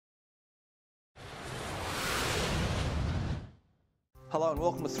Hello and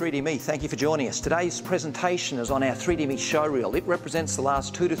welcome to 3D Me. Thank you for joining us. Today's presentation is on our 3D Me Showreel. It represents the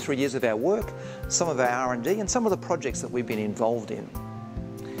last 2 to 3 years of our work, some of our R&D and some of the projects that we've been involved in.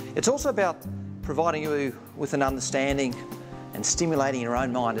 It's also about providing you with an understanding and stimulating your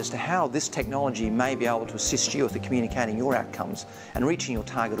own mind as to how this technology may be able to assist you with communicating your outcomes and reaching your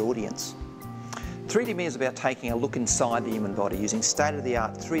target audience. 3D Me is about taking a look inside the human body using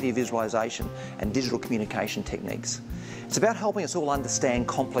state-of-the-art 3D visualisation and digital communication techniques. It's about helping us all understand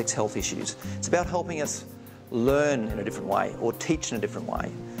complex health issues. It's about helping us learn in a different way or teach in a different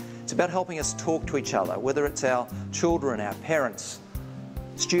way. It's about helping us talk to each other, whether it's our children, our parents,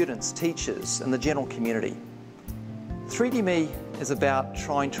 students, teachers and the general community. 3D Me is about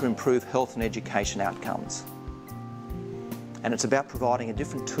trying to improve health and education outcomes. And it's about providing a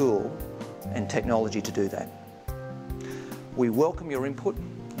different tool and technology to do that. We welcome your input.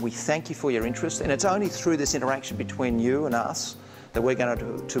 We thank you for your interest, and it's only through this interaction between you and us that we're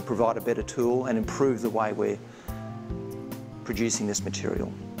going to provide a better tool and improve the way we're producing this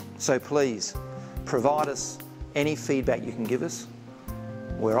material. So please, provide us any feedback you can give us.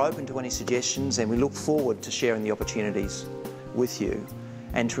 We're open to any suggestions and we look forward to sharing the opportunities with you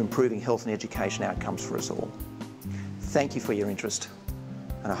and to improving health and education outcomes for us all. Thank you for your interest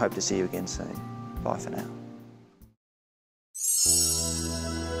and I hope to see you again soon. Bye for now.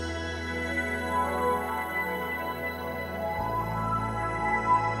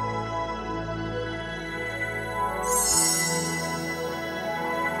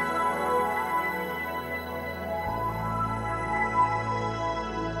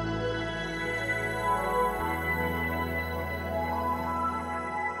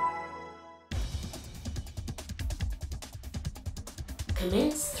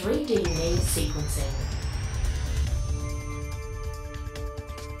 Commence 3D Me sequencing.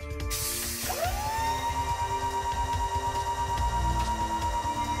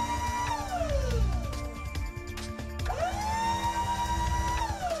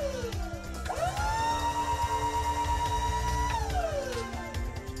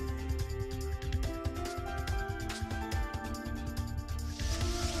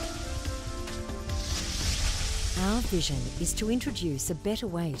 Our vision is to introduce a better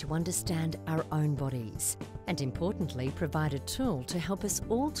way to understand our own bodies and, importantly, provide a tool to help us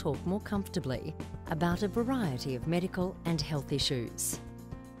all talk more comfortably about a variety of medical and health issues.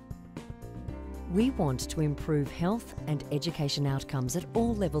 We want to improve health and education outcomes at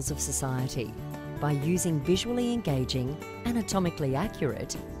all levels of society by using visually engaging, anatomically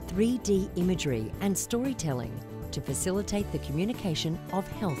accurate 3D imagery and storytelling to facilitate the communication of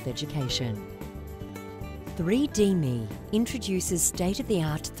health education. 3D Me introduces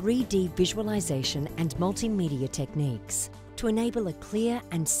state-of-the-art 3D visualisation and multimedia techniques to enable a clear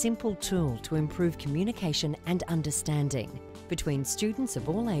and simple tool to improve communication and understanding between students of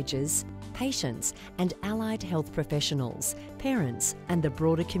all ages, patients and allied health professionals, parents and the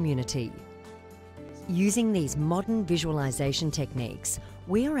broader community. Using these modern visualisation techniques,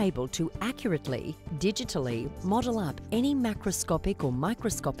 we are able to accurately, digitally model up any macroscopic or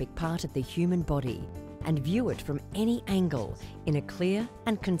microscopic part of the human body and view it from any angle in a clear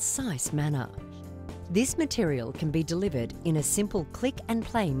and concise manner. This material can be delivered in a simple click and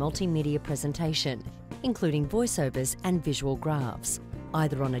play multimedia presentation, including voiceovers and visual graphs,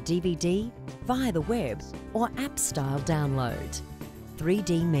 either on a DVD, via the web or app-style download.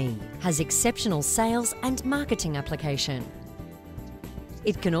 3D Me has exceptional sales and marketing application.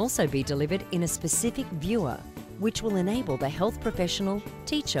 It can also be delivered in a specific viewer, which will enable the health professional,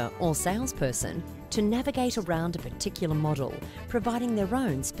 teacher or salesperson to navigate around a particular model, providing their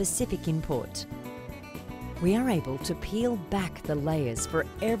own specific input. We are able to peel back the layers for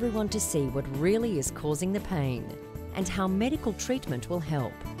everyone to see what really is causing the pain and how medical treatment will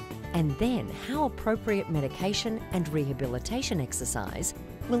help, and then how appropriate medication and rehabilitation exercise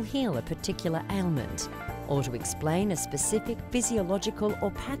will heal a particular ailment, or to explain a specific physiological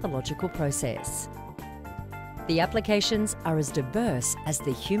or pathological process. The applications are as diverse as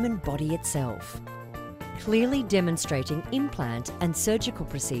the human body itself. Clearly demonstrating implant and surgical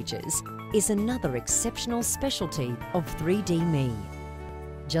procedures is another exceptional specialty of 3D Me.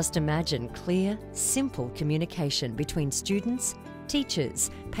 Just imagine clear, simple communication between students,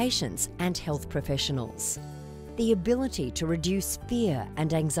 teachers, patients and health professionals. The ability to reduce fear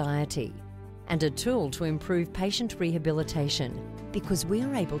and anxiety, and a tool to improve patient rehabilitation because we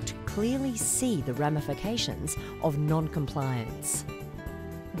are able to clearly see the ramifications of non-compliance.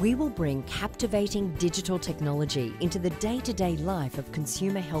 We will bring captivating digital technology into the day-to-day life of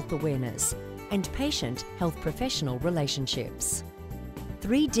consumer health awareness and patient health professional relationships.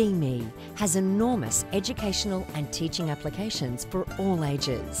 3D has enormous educational and teaching applications for all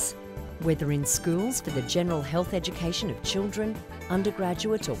ages. Whether in schools for the general health education of children,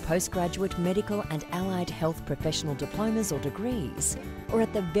 undergraduate or postgraduate medical and allied health professional diplomas or degrees, or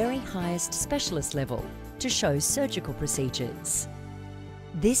at the very highest specialist level to show surgical procedures.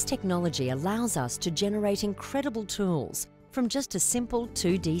 This technology allows us to generate incredible tools from just a simple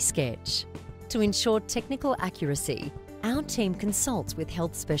 2D sketch. To ensure technical accuracy, our team consults with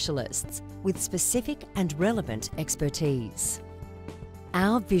health specialists with specific and relevant expertise.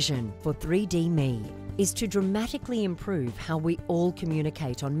 Our vision for 3D is to dramatically improve how we all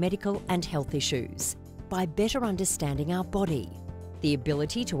communicate on medical and health issues by better understanding our body, the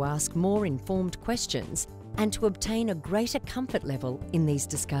ability to ask more informed questions, and to obtain a greater comfort level in these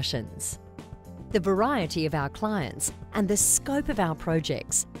discussions. The variety of our clients and the scope of our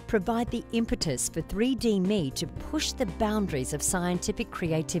projects provide the impetus for 3D to push the boundaries of scientific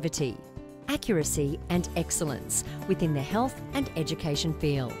creativity, accuracy and excellence within the health and education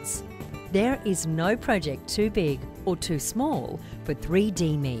fields. There is no project too big or too small for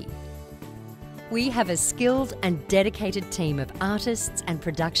 3D. We have a skilled and dedicated team of artists and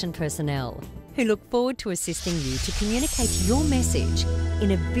production personnel who look forward to assisting you to communicate your message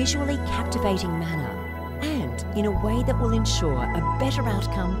in a visually captivating manner and in a way that will ensure a better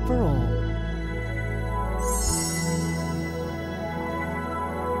outcome for all.